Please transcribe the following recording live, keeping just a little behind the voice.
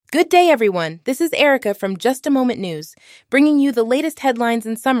Good day, everyone. This is Erica from Just a Moment News, bringing you the latest headlines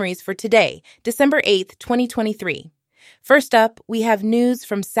and summaries for today, December 8th, 2023. First up, we have news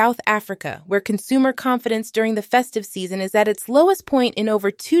from South Africa, where consumer confidence during the festive season is at its lowest point in over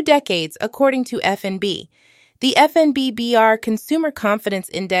 2 decades, according to FNB. The FNB-BR Consumer Confidence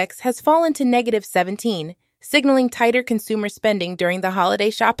Index has fallen to negative 17, signaling tighter consumer spending during the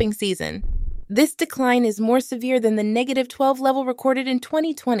holiday shopping season. This decline is more severe than the negative 12 level recorded in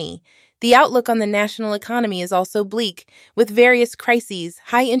 2020. The outlook on the national economy is also bleak, with various crises,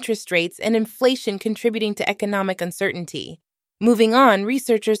 high interest rates, and inflation contributing to economic uncertainty. Moving on,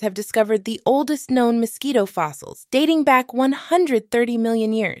 researchers have discovered the oldest known mosquito fossils, dating back 130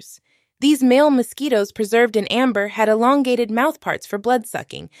 million years. These male mosquitoes preserved in amber had elongated mouthparts for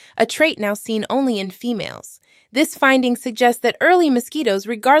blood-sucking, a trait now seen only in females. This finding suggests that early mosquitoes,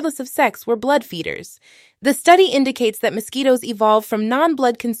 regardless of sex, were blood feeders. The study indicates that mosquitoes evolved from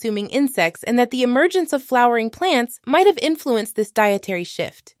non-blood-consuming insects and that the emergence of flowering plants might have influenced this dietary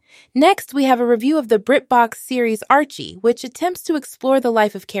shift. Next, we have a review of the BritBox series Archie, which attempts to explore the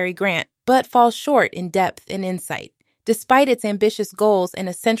life of Cary Grant, but falls short in depth and insight. Despite its ambitious goals and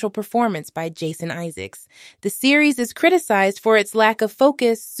a central performance by Jason Isaacs, the series is criticized for its lack of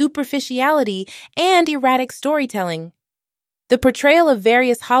focus, superficiality, and erratic storytelling. The portrayal of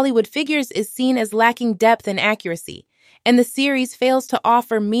various Hollywood figures is seen as lacking depth and accuracy, and the series fails to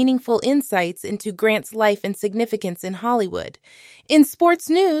offer meaningful insights into Grant's life and significance in Hollywood. In sports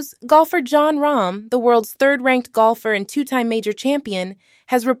news, golfer Jon Rahm, the world's third-ranked golfer and two-time major champion,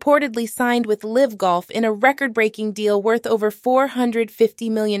 has reportedly signed with LIV Golf in a record-breaking deal worth over £450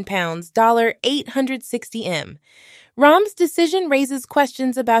 million, $860M. Rahm's decision raises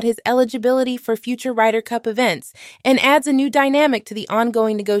questions about his eligibility for future Ryder Cup events and adds a new dynamic to the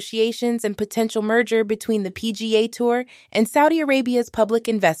ongoing negotiations and potential merger between the PGA Tour and Saudi Arabia's Public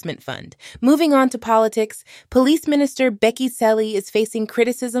Investment Fund. Moving on to politics, Police Minister Becky Cele is facing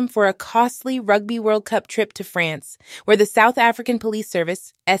criticism for a costly Rugby World Cup trip to France, where the South African Police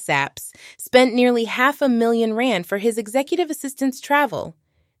Service, SAPS, spent nearly R500,000 for his executive assistant's travel.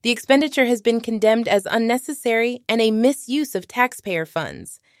 The expenditure has been condemned as unnecessary and a misuse of taxpayer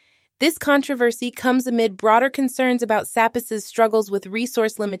funds. This controversy comes amid broader concerns about SAPS's struggles with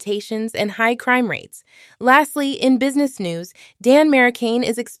resource limitations and high crime rates. Lastly, in business news, Dan Marikane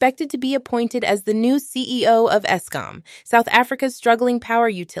is expected to be appointed as the new CEO of Eskom, South Africa's struggling power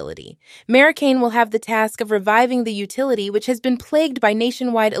utility. Marikane will have the task of reviving the utility, which has been plagued by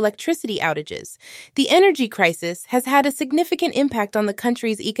nationwide electricity outages. The energy crisis has had a significant impact on the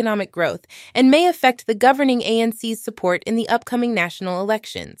country's economic growth and may affect the governing ANC's support in the upcoming national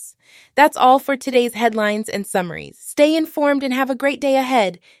elections. That's all for today's headlines and summaries. Stay informed and have a great day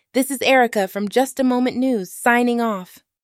ahead. This is Erica from Just a Moment News, signing off.